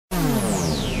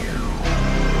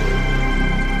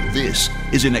This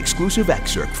is an exclusive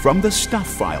excerpt from the Stuph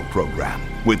File Program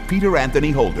with Peter Anthony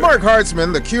Holder. Marc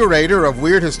Hartzman, the curator of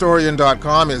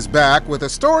WeirdHistorian.com, is back with a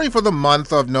story for the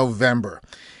month of November.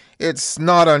 It's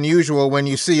not unusual when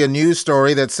you see a news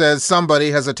story that says somebody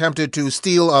has attempted to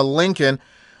steal a Lincoln,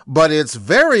 but it's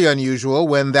very unusual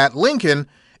when that Lincoln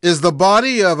is the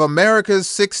body of America's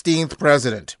 16th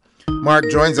president.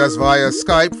 Marc joins us via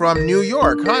Skype from New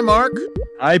York. Hi, Marc.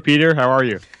 Hi, Peter. How are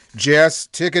you?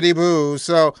 Just tickety-boo.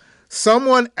 So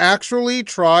someone actually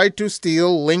tried to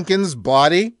steal Lincoln's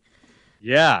body?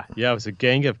 Yeah, it was a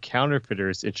gang of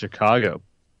counterfeiters in Chicago.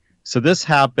 So this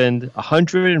happened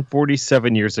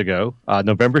 147 years ago,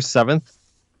 November 7th,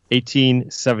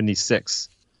 1876.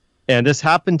 And this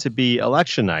happened to be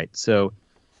election night. So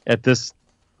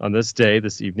on this day,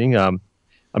 this evening,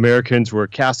 Americans were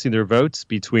casting their votes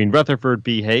between Rutherford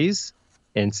B. Hayes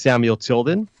and Samuel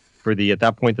Tilden for at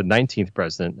that point, the 19th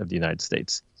president of the United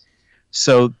States.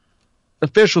 So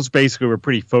officials basically were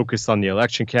pretty focused on the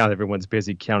election count. Everyone's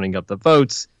busy counting up the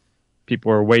votes.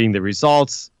 People are awaiting the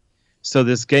results. So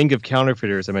this gang of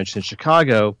counterfeiters I mentioned in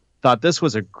Chicago thought this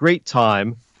was a great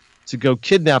time to go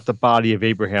kidnap the body of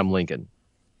Abraham Lincoln.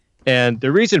 And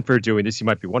the reason for doing this, you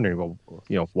might be wondering,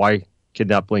 well, why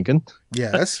kidnap Lincoln?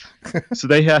 Yes. So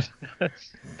they had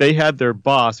their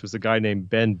boss was a guy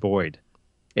named Ben Boyd,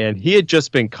 and he had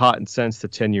just been caught and sentenced to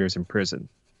 10 years in prison.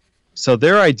 So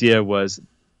their idea was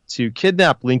to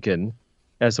kidnap Lincoln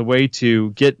as a way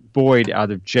to get Boyd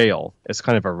out of jail as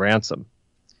kind of a ransom.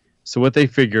 So what they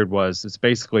figured was it's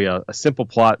basically a simple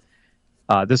plot.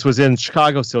 This was in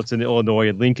Chicago, so it's in Illinois,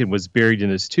 and Lincoln was buried in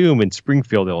his tomb in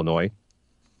Springfield, Illinois.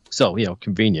 So,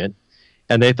 convenient.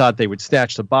 And they thought they would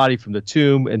snatch the body from the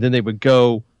tomb, and then they would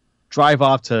go drive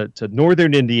off to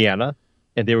northern Indiana,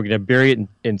 and they were going to bury it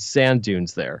in sand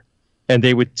dunes there. And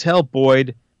they would tell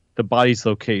Boyd the body's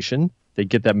location. They'd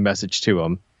get that message to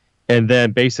him. And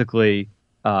then basically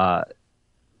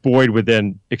Boyd would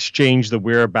then exchange the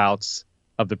whereabouts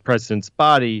of the president's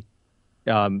body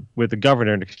with the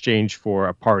governor in exchange for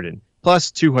a pardon,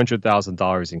 plus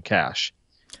 $200,000 in cash,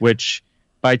 which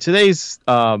by today's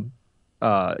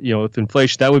with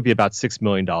inflation, that would be about $6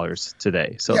 million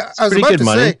today. So it's pretty good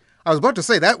money. I was about to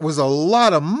say that was a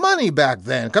lot of money back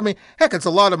then. I mean, heck, it's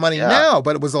a lot of money now,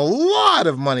 but it was a lot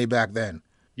of money back then.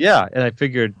 Yeah, and I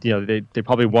figured, they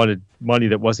probably wanted money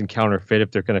that wasn't counterfeit if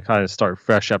they're going to kind of start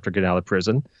fresh after getting out of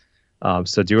prison.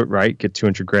 So do it right, get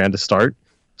 $200,000 to start.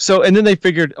 So, and then they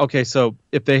figured, okay, so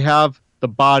if they have the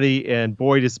body and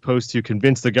Boyd is supposed to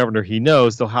convince the governor he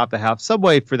knows, they'll have to have some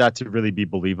way for that to really be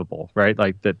believable, right?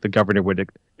 Like that the governor would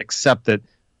accept that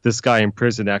this guy in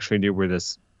prison actually knew where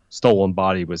this stolen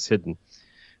body was hidden.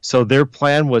 So their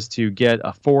plan was to get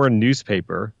a foreign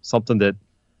newspaper, something that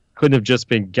couldn't have just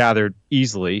been gathered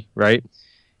easily, right?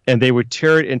 And they would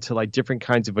tear it into like different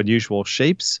kinds of unusual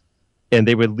shapes, and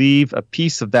they would leave a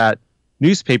piece of that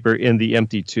newspaper in the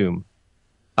empty tomb.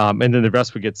 And then the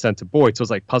rest would get sent to Boyd. So it's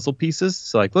like puzzle pieces.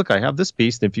 So like, look, I have this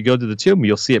piece. And if you go to the tomb,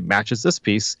 you'll see it matches this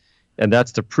piece. And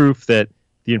that's the proof that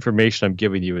the information I'm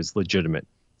giving you is legitimate.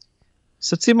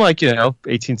 So it seemed like,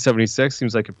 1876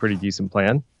 seems like a pretty decent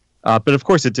plan. But of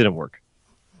course it didn't work.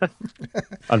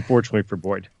 Unfortunately for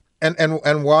Boyd.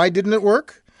 And why didn't it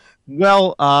work?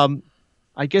 Well,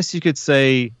 I guess you could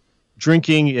say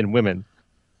drinking and women.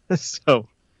 So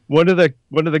one of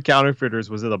the counterfeiters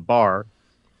was at a bar,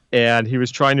 and he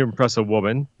was trying to impress a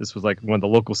woman. This was like one of the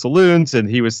local saloons, and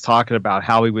he was talking about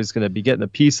how he was going to be getting a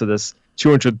piece of this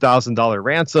 $200,000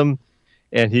 ransom.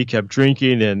 And he kept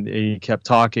drinking, and he kept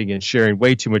talking and sharing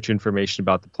way too much information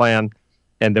about the plan.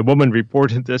 And the woman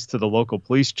reported this to the local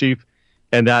police chief,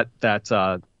 and that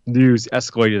news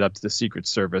escalated up to the Secret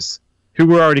Service, who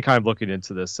were already kind of looking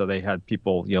into this. So they had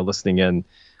people, listening in.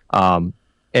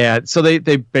 And so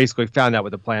they basically found out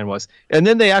what the plan was. And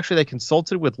then they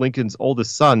consulted with Lincoln's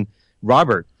oldest son,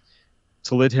 Robert,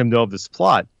 to let him know of this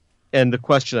plot. And the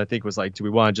question, I think, was like, do we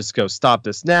want to just go stop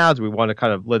this now? Do we want to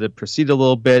kind of let it proceed a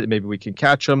little bit? Maybe we can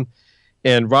catch him.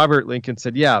 And Robert Lincoln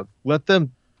said, yeah, let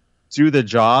them do the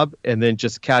job and then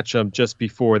just catch them just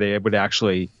before they would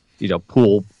actually,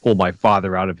 pull my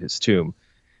father out of his tomb.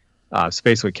 So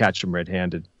basically catch him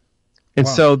red-handed. And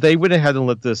so they went ahead and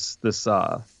let this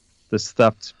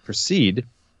theft proceed.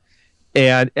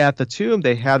 And at the tomb,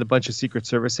 they had a bunch of Secret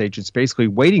Service agents basically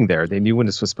waiting there. They knew when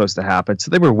this was supposed to happen.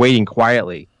 So they were waiting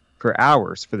quietly for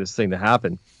hours for this thing to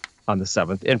happen on the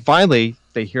 7th. And finally,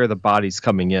 they hear the bodies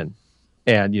coming in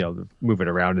and, moving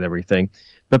around and everything.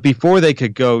 But before they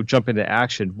could go jump into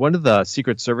action, one of the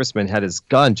Secret Servicemen had his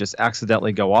gun just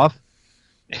accidentally go off.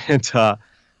 And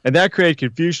that created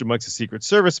confusion amongst the Secret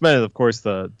Servicemen. And, of course,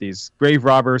 these grave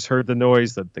robbers heard the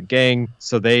noise, the gang.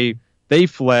 So they they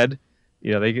fled.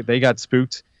 They got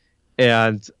spooked,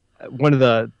 and one of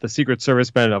the Secret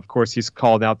Service men, of course, he's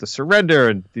called out to surrender,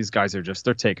 and these guys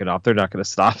they're taking off. They're not going to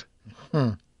stop.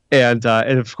 And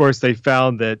of course, they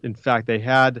found that in fact they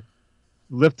had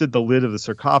lifted the lid of the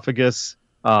sarcophagus.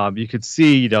 You could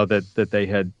see, that they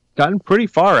had gotten pretty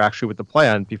far actually with the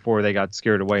plan before they got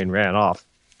scared away and ran off.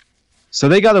 So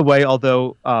they got away,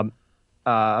 although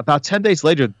about 10 days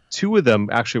later, 2 of them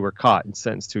actually were caught and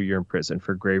sentenced to a year in prison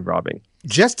for grave robbing.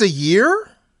 Just a year?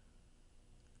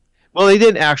 Well, they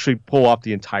didn't actually pull off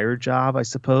the entire job, I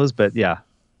suppose, but yeah.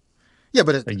 Yeah,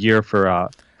 but a year for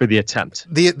the attempt.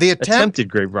 The attempted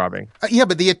grave robbing. Yeah,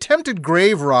 but the attempted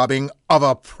grave robbing of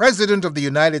a president of the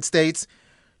United States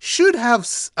should have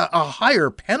a higher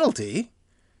penalty.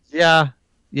 Yeah.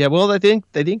 Well, they didn't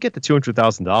get the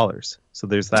 $200,000, so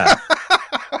there's that.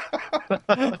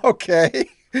 Okay.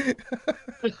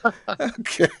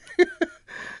 Okay.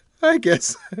 I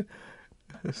guess.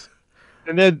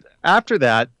 And then after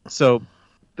that, so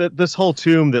this whole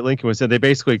tomb that Lincoln was in, they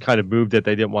basically kind of moved it.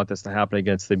 They didn't want this to happen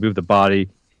again, so they moved the body.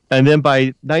 And then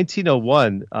by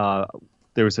 1901,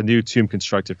 there was a new tomb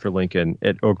constructed for Lincoln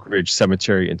at Oak Ridge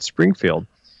Cemetery in Springfield.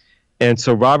 And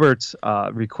so Robert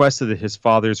requested that his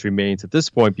father's remains at this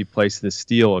point be placed in a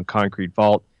steel and concrete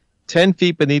vault 10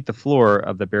 feet beneath the floor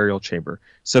of the burial chamber.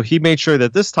 So he made sure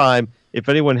that this time, if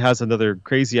anyone has another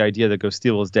crazy idea to go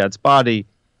steal his dad's body,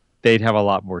 they'd have a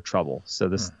lot more trouble. So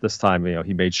this time,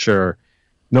 he made sure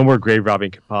no more grave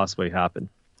robbing could possibly happen.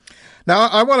 Now,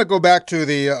 I want to go back to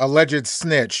the alleged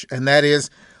snitch, and that is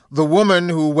the woman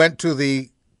who went to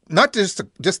not just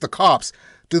the cops,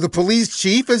 to the police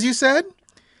chief, as you said?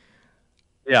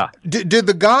 Yeah. Did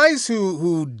the guys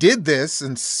who did this,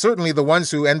 and certainly the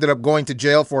ones who ended up going to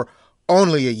jail for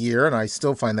only a year, and I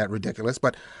still find that ridiculous,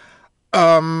 but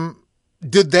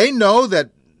did they know that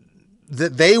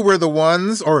they were the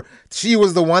ones, or she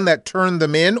was the one that turned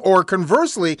them in? Or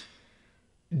conversely,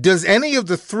 does any of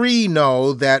the 3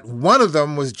 know that one of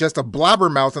them was just a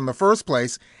blabbermouth in the first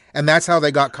place, and that's how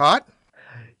they got caught?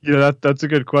 Yeah, that's a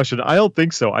good question. I don't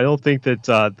think so. I don't think that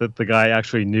that the guy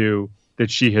actually knew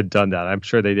that she had done that. I'm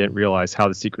sure they didn't realize how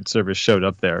the Secret Service showed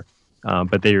up there,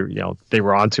 but they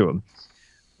were onto him.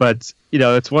 But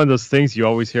it's one of those things you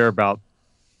always hear about: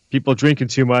 people drinking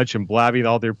too much and blabbing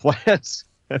all their plans,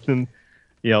 and then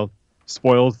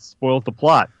spoils the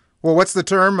plot. Well, what's the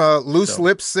term? Loose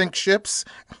lips sink ships.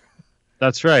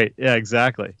 That's right. Yeah,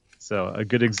 exactly. So a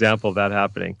good example of that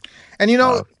happening. And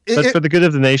but for the good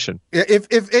of the nation.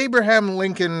 If Abraham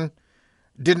Lincoln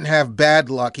didn't have bad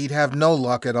luck, he'd have no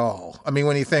luck at all. I mean,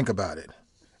 when you think about it.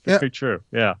 Very true.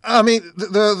 Yeah. I mean,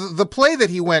 the play that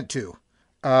he went to,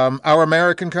 Our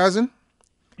American Cousin.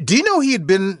 Do you know he had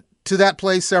been to that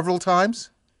play several times?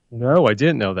 No, I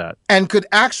didn't know that. And could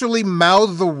actually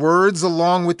mouth the words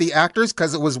along with the actors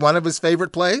because it was one of his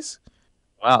favorite plays?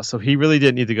 Wow, so he really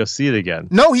didn't need to go see it again.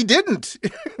 No, he didn't.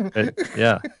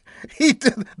 Yeah. He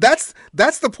did. That's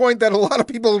the point that a lot of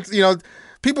people,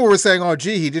 people were saying, oh,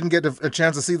 gee, he didn't get a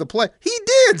chance to see the play. He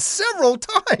did several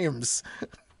times.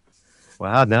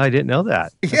 Wow, now I didn't know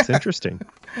that. That's interesting.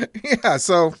 Yeah,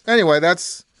 so anyway,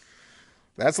 that's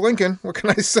Lincoln. What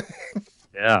can I say?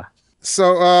 Yeah.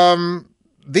 So,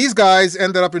 these guys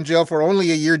ended up in jail for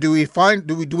only a year. Do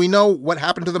we know what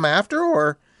happened to them after,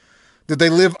 or did they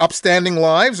live upstanding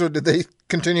lives, or did they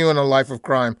continue in a life of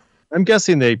crime? I'm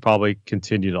guessing they probably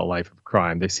continued a life of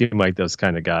crime. They seem like those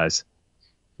kind of guys.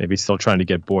 Maybe still trying to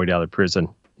get Boyd out of prison.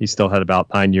 He still had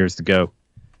about 9 years to go.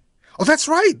 Oh, that's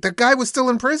right. That guy was still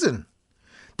in prison.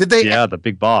 Did they? Yeah, the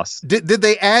big boss. Did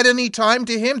they add any time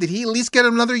to him? Did he at least get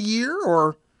another year,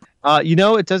 or?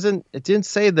 It didn't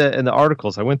say that in the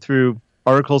articles. I went through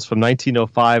articles from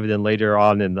 1905 and then later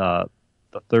on in the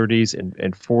 30s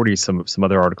and 40s, some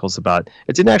other articles about it.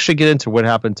 It didn't actually get into what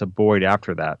happened to Boyd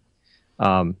after that.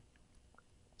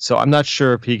 So I'm not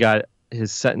sure if he got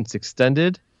his sentence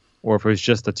extended or if it was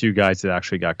just the 2 guys that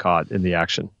actually got caught in the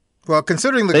action. Well,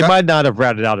 considering they might not have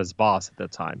ratted out his boss at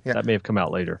that time. Yeah. That may have come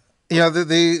out later. Yeah,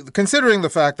 considering the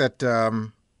fact that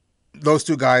those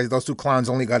 2 clowns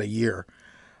only got a year,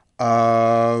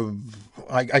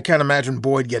 I can't imagine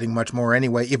Boyd getting much more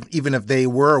anyway, even if they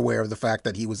were aware of the fact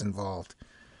that he was involved.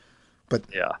 But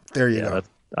yeah, there you go.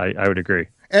 I would agree.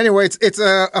 Anyway, it's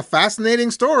a fascinating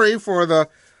story for the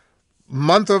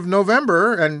month of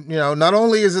November, and not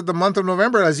only is it the month of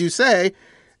November, as you say,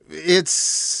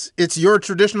 it's your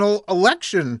traditional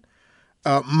election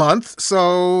month,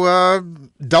 so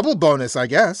double bonus, I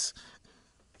guess.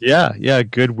 Yeah,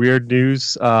 good weird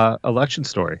news election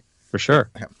story for sure.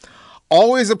 Yeah.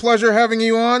 Always a pleasure having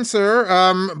you on, sir.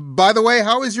 By the way,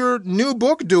 how is your new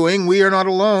book doing? We Are Not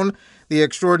Alone. The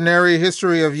Extraordinary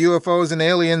History of UFOs and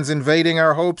Aliens Invading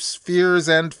Our Hopes, Fears,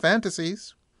 and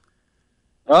Fantasies.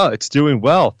 Oh, it's doing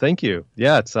well. Thank you.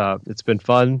 Yeah, it's been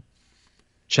fun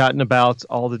chatting about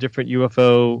all the different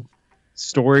UFO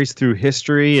stories through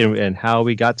history and how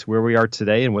we got to where we are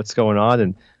today and what's going on,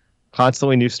 and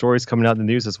constantly new stories coming out in the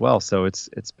news as well. So it's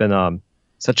been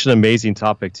such an amazing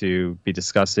topic to be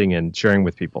discussing and sharing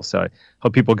with people. So I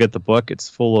hope people get the book. It's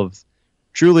full of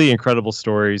truly incredible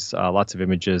stories, lots of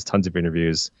images, tons of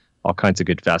interviews, all kinds of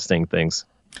good, fascinating things.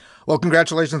 Well,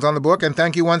 congratulations on the book, and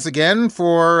thank you once again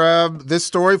for this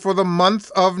story for the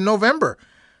month of November.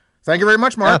 Thank you very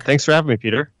much, Mark. Yeah, thanks for having me,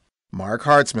 Peter. Marc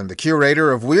Hartzman, the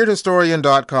curator of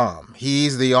WeirdHistorian.com.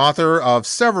 He's the author of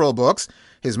several books,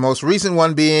 his most recent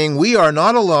one being We Are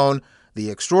Not Alone,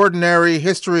 The Extraordinary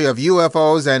History of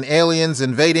UFOs and Aliens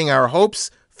Invading Our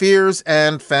Hopes, Fears,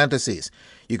 and Fantasies.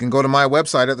 You can go to my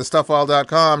website at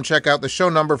thestuffile.com, check out the show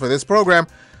number for this program,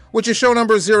 which is show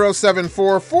number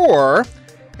 0744,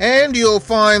 and you'll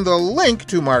find the link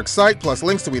to Mark's site, plus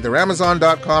links to either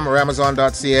Amazon.com or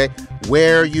Amazon.ca,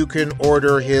 where you can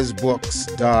order his books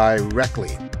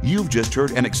directly. You've just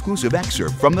heard an exclusive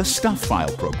excerpt from the Stuph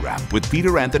File Program with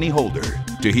Peter Anthony Holder.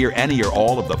 To hear any or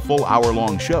all of the full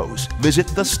hour-long shows, visit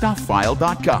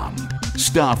thestufffile.com.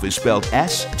 Stuph is spelled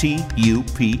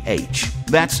S-T-U-P-H.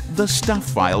 That's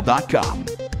thestufffile.com.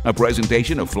 A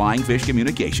presentation of Flying Fish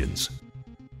Communications.